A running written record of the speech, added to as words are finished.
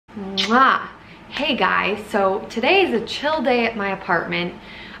Hey guys, so today is a chill day at my apartment.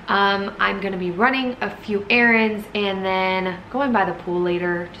 I'm gonna be running a few errands and then going by the pool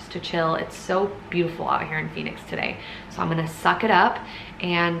later just to chill. It's so beautiful out here in Phoenix today. So I'm gonna suck it up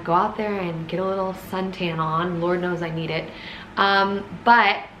and go out there and get a little suntan on. Lord knows I need it. I'm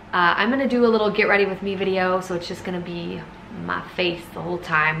gonna do a little get ready with me video, so it's just gonna be my face the whole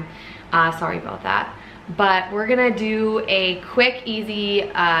time. Sorry about that. But we're gonna do a quick,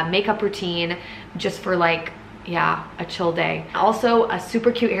 easy makeup routine just for like, yeah, a chill day. Also a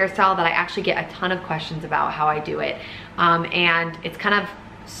super cute hairstyle that I actually get a ton of questions about how I do it. And it's kind of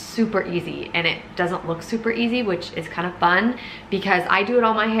super easy and it doesn't look super easy, which is kind of fun because I do it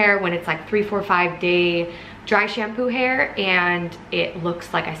on my hair when it's like 3, 4, 5 day dry shampoo hair and it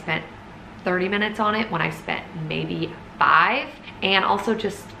looks like I spent 30 minutes on it when I spent maybe 5. And also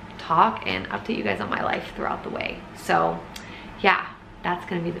just talk and update you guys on my life throughout the way. So yeah, that's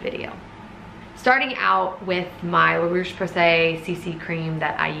gonna be the video. Starting out with my ROCHE-POSAY CC cream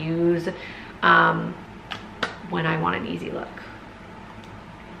that I use when I want an easy look.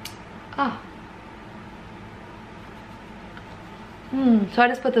 So I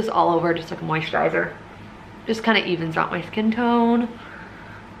just put this all over just like a moisturizer. Just kind of evens out my skin tone.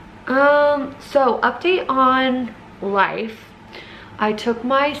 So update on life. I took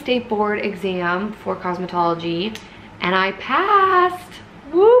my state board exam for cosmetology and I passed.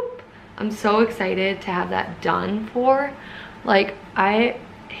 Whoop! I'm so excited to have that done for. Like, I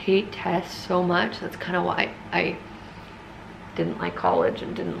hate tests so much. That's kind of why I didn't like college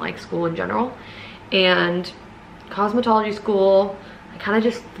and didn't like school in general. And cosmetology school, I kind of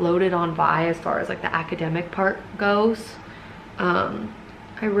just floated on by as far as like the academic part goes. I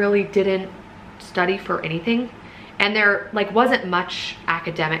really didn't study for anything. And there like wasn't much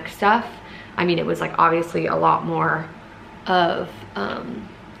academic stuff. I mean, it was like obviously a lot more of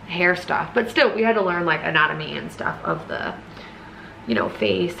hair stuff, but still we had to learn like anatomy and stuff of the, you know,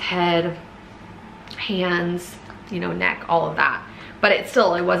 face, head, hands, you know, neck, all of that. But it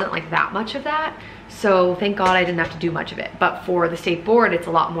wasn't like that much of that. So thank God I didn't have to do much of it. But for the state board, it's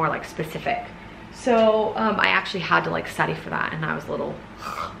a lot more like specific. So I actually had to like study for that and I was a little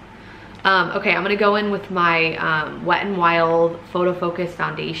okay, I'm gonna go in with my Wet n Wild Photo Focus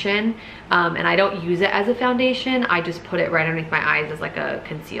foundation, and I don't use it as a foundation. I just put it right underneath my eyes as like a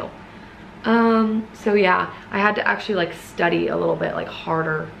conceal. So yeah, I had to actually like study a little bit like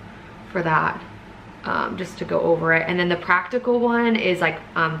harder for that, just to go over it. And then the practical one is like,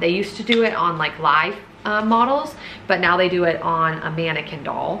 they used to do it on like live models, but now they do it on a mannequin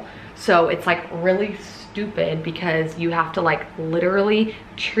doll. So it's like really stupid because you have to like literally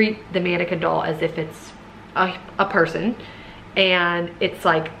treat the mannequin doll as if it's a person, and it's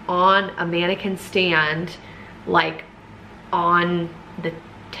like on a mannequin stand, like on the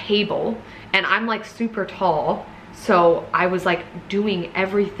table, and I'm like super tall, so I was like doing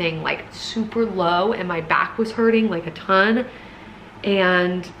everything like super low and my back was hurting like a ton.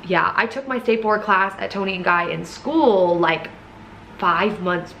 And yeah, I took my state board class at Tony and Guy in school like 5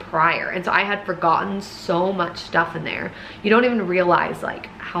 months prior, and so I had forgotten so much stuff in there. You don't even realize like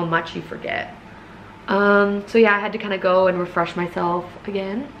how much you forget. So yeah, I had to kind of go and refresh myself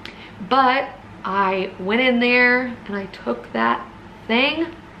again, but I went in there and I took that thing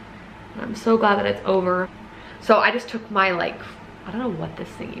and I'm so glad that it's over. So I just took my like, I don't know what this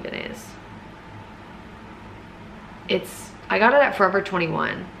thing even is. I got it at Forever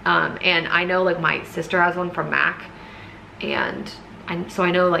 21, and I know like my sister has one from MAC, and so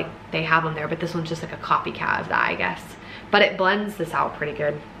I know like they have them there, but this one's just like a copycat of that, I guess. But it blends this out pretty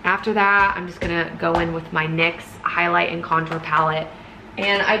good. After that, I'm just gonna go in with my NYX highlight and contour palette,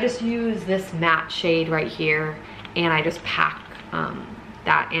 and I just use this matte shade right here, and I just pack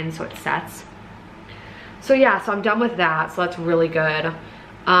that in so it sets. So yeah, so I'm done with that, so that's really good.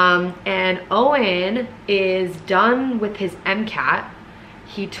 And Owen is done with his MCAT.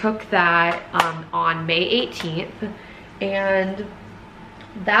 He took that on May 18th, and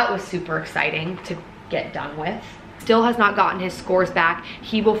that was super exciting to get done with. Still has not gotten his scores back.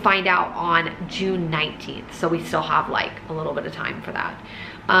 He will find out on June 19th, so we still have like a little bit of time for that.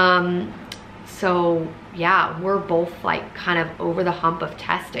 So yeah, we're both like kind of over the hump of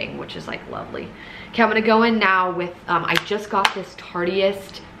testing, which is like lovely. Okay, I'm gonna go in now with, I just got this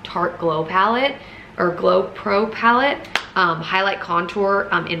Tarte Glow palette, or Glow Pro palette, highlight contour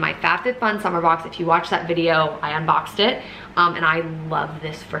in my FabFitFun summer box. If you watched that video, I unboxed it, and I love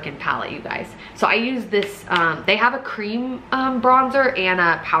this freaking palette, you guys. So I use this, they have a cream bronzer and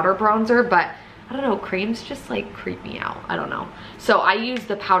a powder bronzer, but I don't know, creams just like creep me out, I don't know. So I use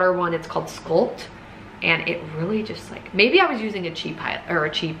the powder one, it's called Sculpt, and it really just like, maybe I was using a cheap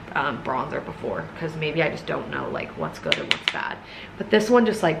bronzer before, because maybe I just don't know like what's good and what's bad. But this one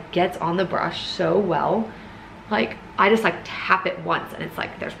just like gets on the brush so well. Like I just like tap it once and it's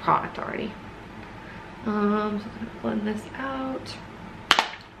like there's product already. So I'm gonna blend this out.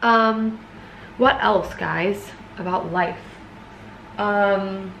 What else, guys, about life?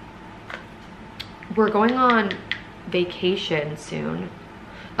 We're going on vacation soon.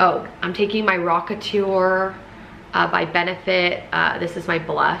 Oh, I'm taking my ROCKATEUR by Benefit. This is my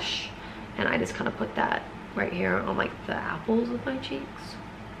blush, and I just kind of put that right here on like the apples of my cheeks.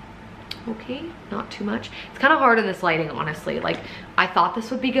 Okay, not too much. It's kind of hard in this lighting, honestly. Like I thought this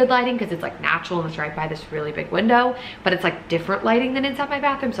would be good lighting because it's like natural and it's right by this really big window, but it's like different lighting than inside my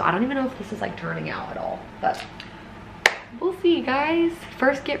bathroom, so I don't even know if this is like turning out at all, but we'll see, guys.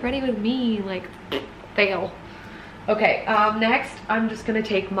 First, get ready with me, like fail. Okay, next I'm just gonna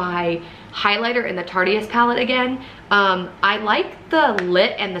take my highlighter in the Tarte palette again. I like the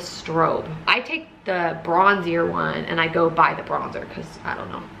lit and the strobe. I take the bronzier one and I go buy the bronzer because I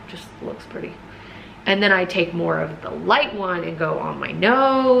don't know, just looks pretty. And then I take more of the light one and go on my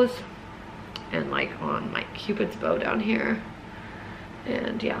nose and like on my Cupid's bow down here.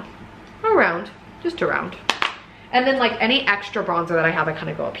 And yeah, around, just around. And then like any extra bronzer that I have, I kind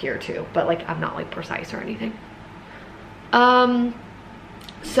of go up here too, but like I'm not like precise or anything.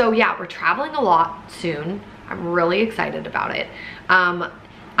 So yeah, we're traveling a lot soon. I'm really excited about it.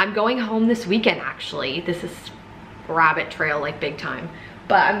 I'm going home this weekend, actually. This is rabbit trail, like big time.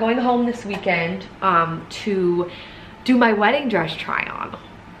 But I'm going home this weekend to do my wedding dress try on.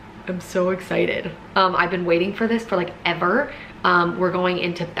 I'm so excited. I've been waiting for this for like ever. We're going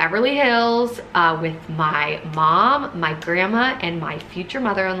into Beverly Hills with my mom, my grandma, and my future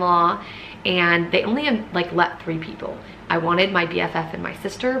mother-in-law. And they only like let 3 people. I wanted my BFF and my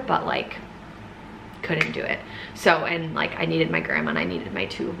sister, but like couldn't do it. So, and like I needed my grandma and I needed my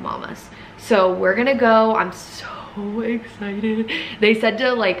 2 mamas. So we're gonna go. I'm so excited. They said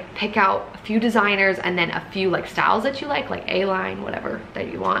to like pick out a few designers and then a few like styles that you like A-line, whatever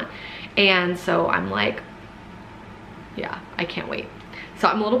that you want. And so I'm like, yeah, I can't wait. So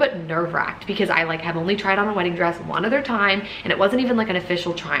I'm a little bit nerve-wracked because I like have only tried on a wedding dress one other time, and it wasn't even like an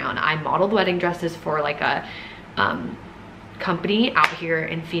official try on. I modeled wedding dresses for like a company out here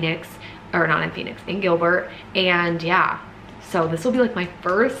in Phoenix, or not in Phoenix, in Gilbert. And yeah, so this will be like my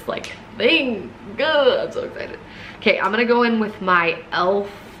first like thing. Good, I'm so excited. Okay, I'm gonna go in with my e.l.f.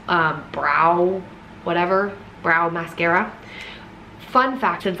 brow mascara. Fun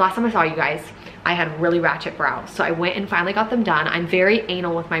fact, since last time I saw you guys, I had really ratchet brows, so I went and finally got them done. I'm very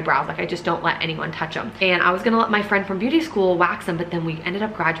anal with my brows, like I just don't let anyone touch them. And I was gonna let my friend from beauty school wax them, but then we ended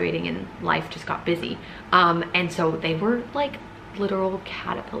up graduating and life just got busy. And so they were like literal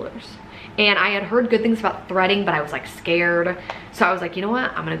caterpillars. And I had heard good things about threading, but I was like scared. So I was like, you know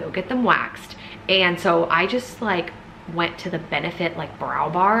what, I'm gonna go get them waxed. And so I just like went to the Benefit like brow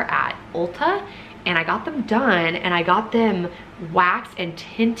bar at Ulta, and I got them done, and I got them waxed and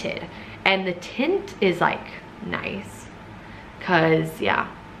tinted. And the tint is like nice, cause yeah,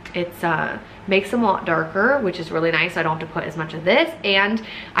 it's makes them a lot darker, which is really nice. I don't have to put as much of this. And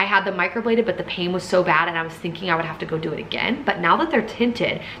I had them microbladed, but the pain was so bad and I was thinking I would have to go do it again. But now that they're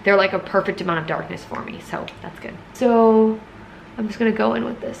tinted, they're like a perfect amount of darkness for me, so that's good. So I'm just gonna go in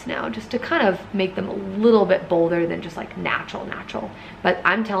with this now just to kind of make them a little bit bolder than just like natural. But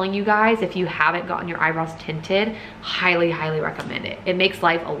I'm telling you guys, if you haven't gotten your eyebrows tinted, highly recommend it. It makes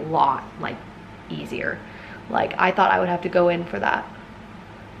life a lot like easier. Like I thought I would have to go in for that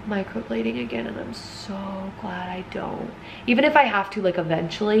microblading again, and I'm so glad I don't. Even if I have to like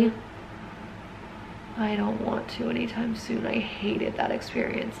eventually, I don't want to anytime soon. I hated that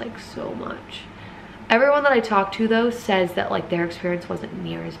experience like so much. Everyone that I talked to though says that like their experience wasn't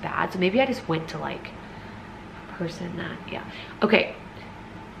near as bad. So maybe I just went to like a person that, yeah. Okay,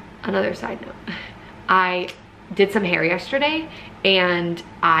 another side note. I did some hair yesterday and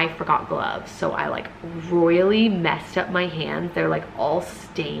I forgot gloves. So I like royally messed up my hands. They're like all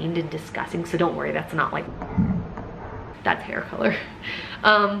stained and disgusting. So don't worry, that's not like, that's hair color.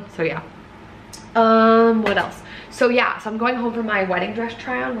 So yeah. What else? So yeah, so I'm going home for my wedding dress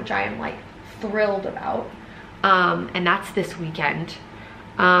try on, which I am like thrilled about, and that's this weekend.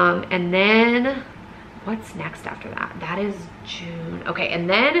 And then what's next after that? That is June. Okay, and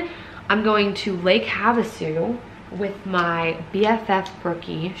then I'm going to Lake Havasu with my BFF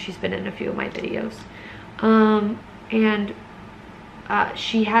Brookie. She's been in a few of my videos. And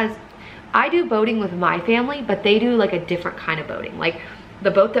she has, I do boating with my family, but they do like a different kind of boating. Like the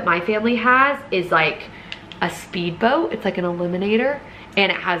boat that my family has is like a speedboat. It's like an Eliminator.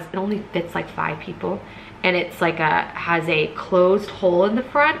 and it only fits like 5 people, and it's like has a closed hole in the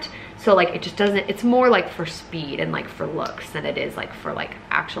front, so like it just doesn't, it's more like for speed and like for looks than it is like for like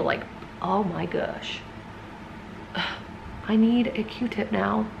actual like, oh my gosh. I need a Q-tip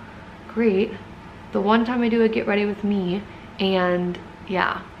now. Great. The one time I do a get ready with me, and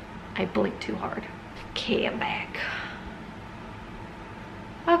yeah, I blinked too hard. Okay, I'm back.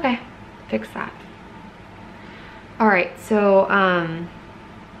 Okay, fix that. All right, so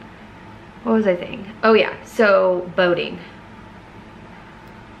what was I saying? Oh yeah, so boating.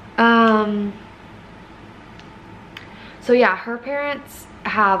 So yeah, her parents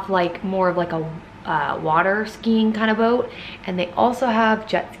have like more of like a water skiing kind of boat, and they also have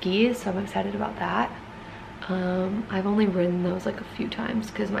jet skis, so I'm excited about that. I've only ridden those like a few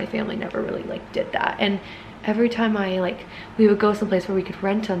times because my family never really like did that, and every time we would go someplace where we could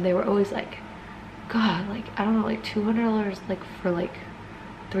rent them, they were always like, God, like I don't know, like $200 like for like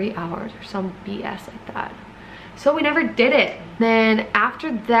 3 hours or some BS like that. So we never did it. Then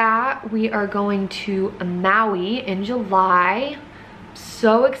after that, we are going to Maui in July.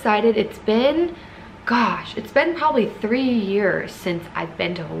 So excited. It's been, gosh, it's been probably 3 years since I've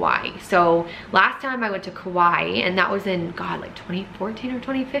been to Hawaii. So last time I went to Kauai, and that was in, God, like 2014 or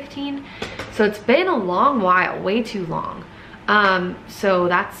 2015. So it's been a long while, way too long. So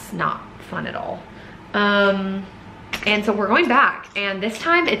that's not fun at all. And so we're going back, and this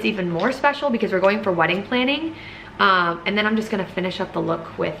time it's even more special because we're going for wedding planning. And then I'm just gonna finish up the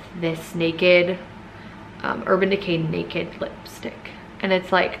look with this naked, Urban Decay naked lipstick. And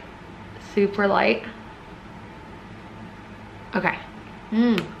it's like super light. Okay.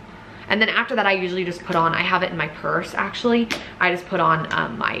 And then after that, I usually just put on, I have it in my purse actually. I just put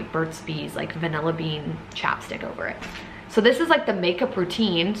on my Burt's Bees like vanilla bean chapstick over it. So this is like the makeup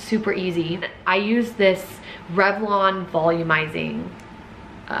routine, super easy. I use this Revlon volumizing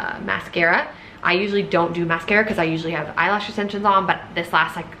mascara. I usually don't do mascara because I usually have eyelash extensions on, but this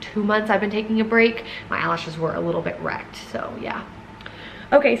last like 2 months I've been taking a break. My eyelashes were a little bit wrecked, so yeah.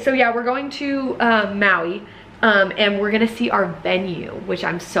 Okay, so yeah, we're going to Maui, and we're gonna see our venue, which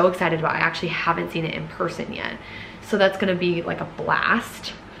I'm so excited about. I actually haven't seen it in person yet. So that's gonna be like a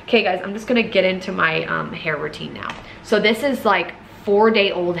blast. Okay guys, I'm just gonna get into my hair routine now. So this is like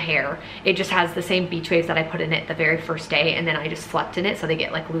 4-day-old hair. It just has the same beach waves that I put in it the very first day, and then I just slept in it so they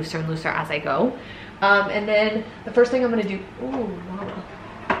get like looser and looser as I go. And then the first thing I'm gonna do, ooh, mama.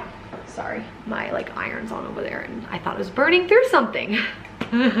 Sorry, my like iron's on over there and I thought it was burning through something.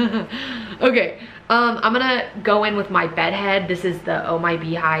 Okay, I'm gonna go in with my BEDHEAD. This is the Oh My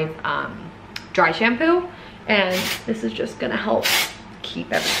Beehive dry shampoo, and this is just gonna help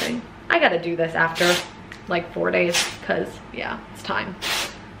keep everything. I gotta do this after like 4 days because yeah, it's time.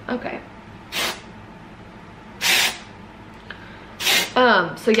 Okay.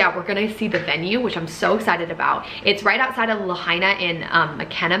 So yeah, we're gonna see the venue, which I'm so excited about. It's right outside of Lahaina in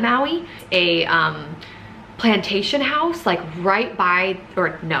Makena, Maui. A plantation house, like right by,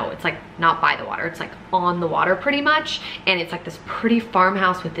 or no, it's like not by the water, it's like on the water pretty much, and it's like this pretty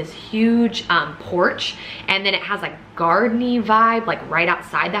farmhouse with this huge porch, and then it has like gardeny vibe like right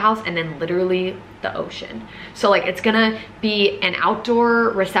outside the house, and then literally the ocean. So like it's gonna be an outdoor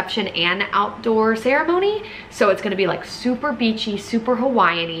reception and outdoor ceremony, so it's gonna be like super beachy, super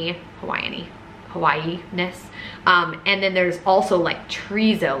Hawaii-ness. And then there's also like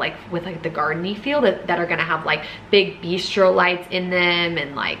trees though, like with like the gardeny feel that are gonna have like big bistro lights in them,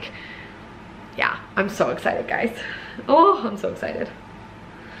 and like, yeah, I'm so excited guys. Oh, I'm so excited.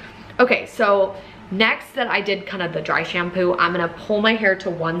 Okay, so next that I did kind of the dry shampoo, I'm gonna pull my hair to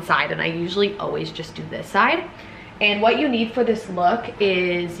one side, and I usually always just do this side. And what you need for this look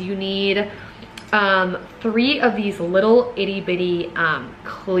is you need 3 of these little itty bitty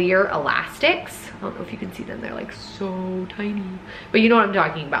clear elastics. I don't know if you can see them, they're like so tiny, but you know what I'm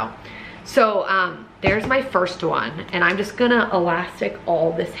talking about. So there's my first one, and I'm just gonna elastic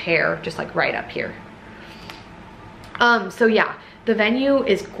all this hair just like right up here. So yeah, the venue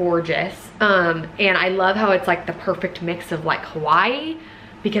is gorgeous, and I love how it's like the perfect mix of like Hawaii,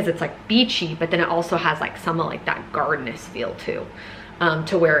 because it's like beachy, but then it also has like some of like that gardenous feel too,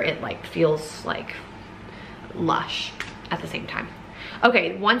 to where it like feels like lush at the same time.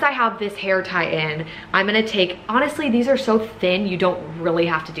 Okay, once I have this hair tie in, I'm gonna take, honestly, these are so thin, you don't really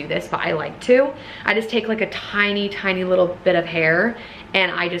have to do this, but I like to. I just take like a tiny, tiny little bit of hair,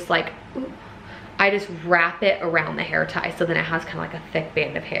 and I just like, I just wrap it around the hair tie, so then it has kind of like a thick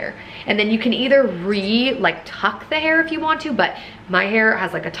band of hair. And then you can either tuck the hair if you want to, but my hair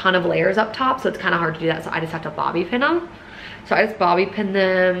has like a ton of layers up top, so it's kind of hard to do that, so I just have to bobby pin them. So I just bobby pin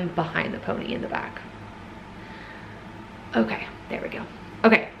them behind the pony in the back. Okay, there we go.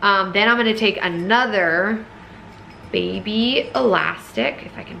 Then I'm gonna take another baby elastic,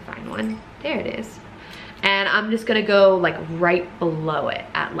 if I can find one. There it is. And I'm just gonna go like right below it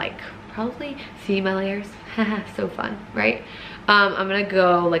at like, probably, see my layers? So fun, right? I'm gonna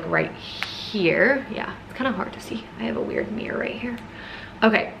go like right here. Yeah, it's kind of hard to see. I have a weird mirror right here.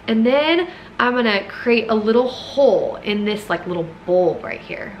 Okay, and then I'm gonna create a little hole in this like little bulb right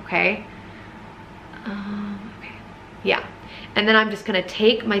here, okay? Okay, yeah. And then I'm just gonna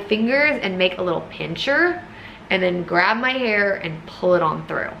take my fingers and make a little pincher and then grab my hair and pull it on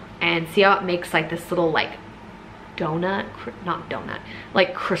through. And see how it makes like this little like donut, not donut,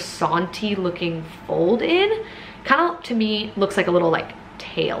 like croissant-y looking fold in. Kind of, to me, looks like a little like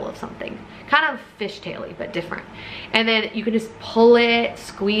tail of something. Kind of fishtaily, but different. And then you can just pull it,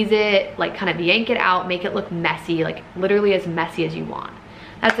 squeeze it, like kind of yank it out, make it look messy, like literally as messy as you want.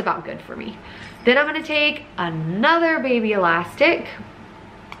 That's about good for me. Then I'm gonna take another baby elastic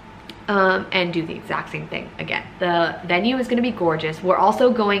and do the exact same thing again. The venue is gonna be gorgeous. We're also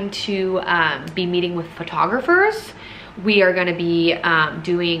going to be meeting with photographers. We are gonna be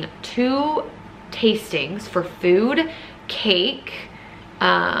doing 2 tastings for food, cake,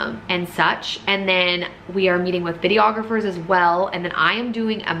 and such. And then we are meeting with videographers as well. And then I am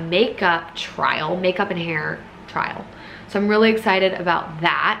doing a makeup trial, makeup and hair trial. So I'm really excited about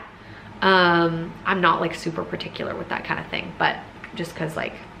that. I'm not like super particular with that kind of thing, but just cause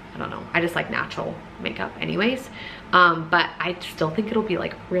like, I don't know, I just like natural makeup anyways. But I still think it'll be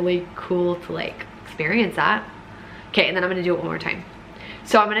like really cool to like experience that. Okay, and then I'm gonna do it one more time.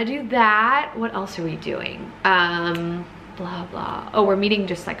 So I'm gonna do that. What else are we doing? Blah, blah. Oh, we're meeting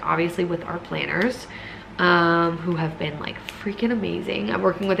just like obviously with our planners, who have been like freaking amazing. I'm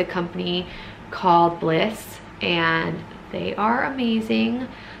working with a company called Bliss and they are amazing.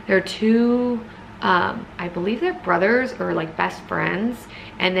 They're 2, I believe they're brothers or like best friends.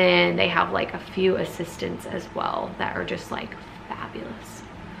 And then they have like a few assistants as well that are just like fabulous.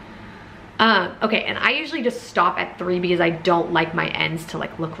 Okay, and I usually just stop at 3 because I don't like my ends to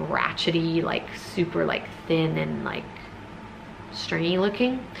like look ratchety, like super like thin and like stringy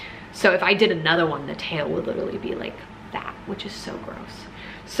looking. So if I did another one, the tail would literally be like that, which is so gross.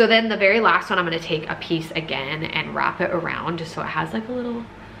 So then the very last one, I'm gonna take a piece again and wrap it around just so it has like a little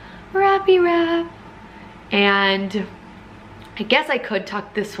wrappy wrap. And I guess I could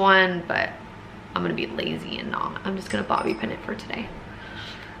tuck this one, but I'm gonna be lazy and not. I'm just gonna bobby pin it for today.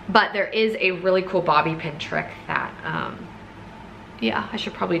 But there is a really cool bobby pin trick that, yeah, I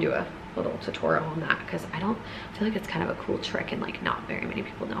should probably do a little tutorial on that because I feel like it's kind of a cool trick and like not very many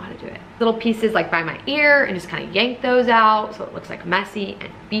people know how to do it. Little pieces like by my ear and just kind of yank those out so it looks like messy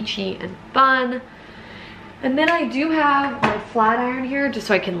and beachy and fun. And then I do have my flat iron here just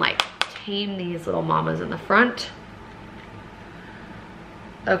so I can like tame these little mamas in the front.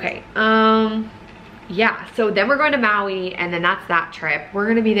 Okay, yeah, so then we're going to Maui and then that's that trip. We're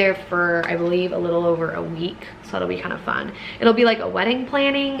gonna be there for, I believe, a little over a week. So it'll be kind of fun. It'll be like a wedding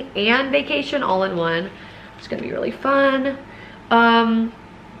planning and vacation all in one. It's gonna be really fun. And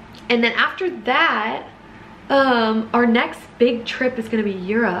then after that, our next big trip is gonna be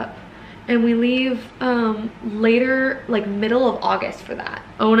Europe. And we leave later, like middle of August for that.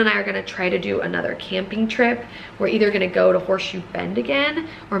 Owen and I are gonna try to do another camping trip. We're either gonna go to Horseshoe Bend again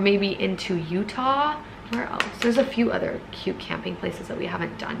or maybe into Utah. Where else? There's a few other cute camping places that we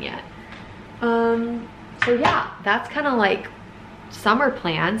haven't done yet. So yeah, that's kind of like summer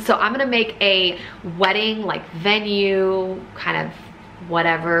plans. So I'm gonna make a wedding like venue kind of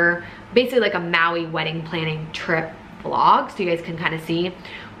whatever, basically like a Maui wedding planning trip vlog so you guys can kind of see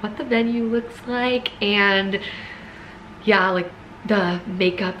what the venue looks like and yeah, like the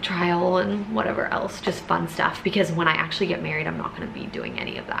makeup trial and whatever else, just fun stuff, because when I actually get married I'm not going to be doing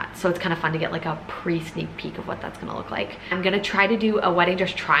any of that. So it's kind of fun to get like a pre-sneak peek of what that's going to look like. I'm going to try to do a wedding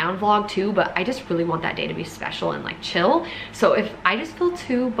dress try on vlog too, but I just really want that day to be special and like chill. So if I just feel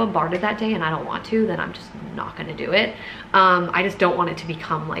too bombarded that day and I don't want to, then I'm just not going to do it. I just don't want it to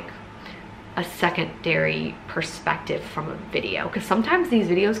become like a secondary perspective from a video, because sometimes these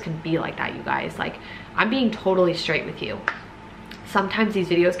videos can be like that, you guys. Like, I'm being totally straight with you. Sometimes these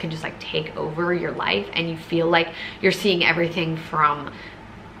videos can just like take over your life and you feel like you're seeing everything from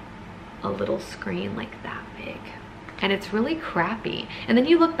a little screen like that big. And it's really crappy. And then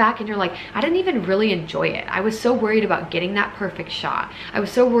you look back and you're like, I didn't even really enjoy it. I was so worried about getting that perfect shot. I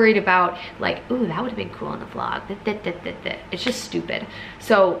was so worried about like, ooh, that would have been cool in the vlog. It's just stupid.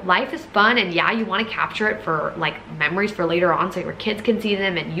 So life is fun, and yeah, you want to capture it for like memories for later on so your kids can see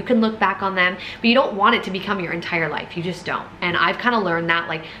them and you can look back on them, but you don't want it to become your entire life. You just don't. And I've kind of learned that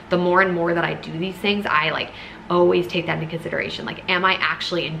like the more and more that I do these things, I like always take that into consideration. Like, am I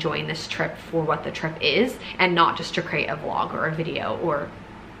actually enjoying this trip for what the trip is, and not just to create a vlog or a video or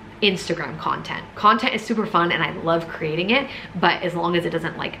Instagram content. Content is super fun and I love creating it, but as long as it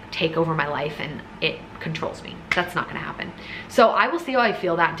doesn't like take over my life and it controls me, that's not gonna happen. So I will see how I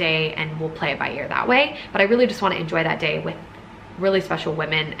feel that day and we'll play it by ear that way. But I really just wanna enjoy that day with really special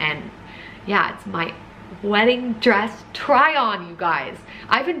women. And yeah, it's my wedding dress try on, you guys.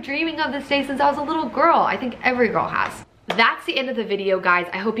 I've been dreaming of this day since I was a little girl. I think every girl has. That's the end of the video, guys.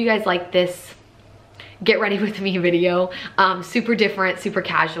 I hope you guys like this get ready with me video. Super different, super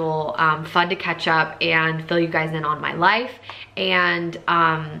casual, fun to catch up and fill you guys in on my life. And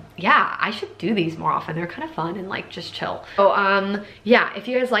yeah, I should do these more often. They're kind of fun and like just chill. So yeah, if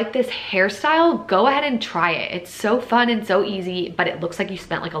you guys like this hairstyle, go ahead and try it. It's so fun and so easy, but it looks like you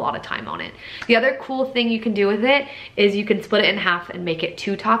spent like a lot of time on it. The other cool thing you can do with it is you can split it in half and make it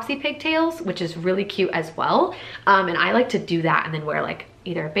 2 topsy pigtails, which is really cute as well. And I like to do that and then wear like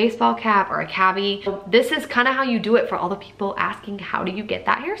either a baseball cap or a cabbie. So this is kind of how you do it for all the people asking, how do you get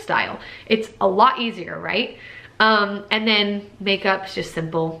that hairstyle? It's a lot easier, right? And then makeup's just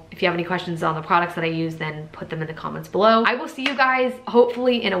simple. If you have any questions on the products that I use, then put them in the comments below. I will see you guys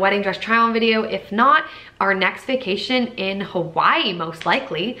hopefully in a wedding dress try on video. If not, our next vacation in Hawaii, most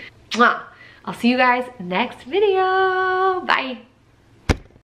likely. Mwah! I'll see you guys next video. Bye.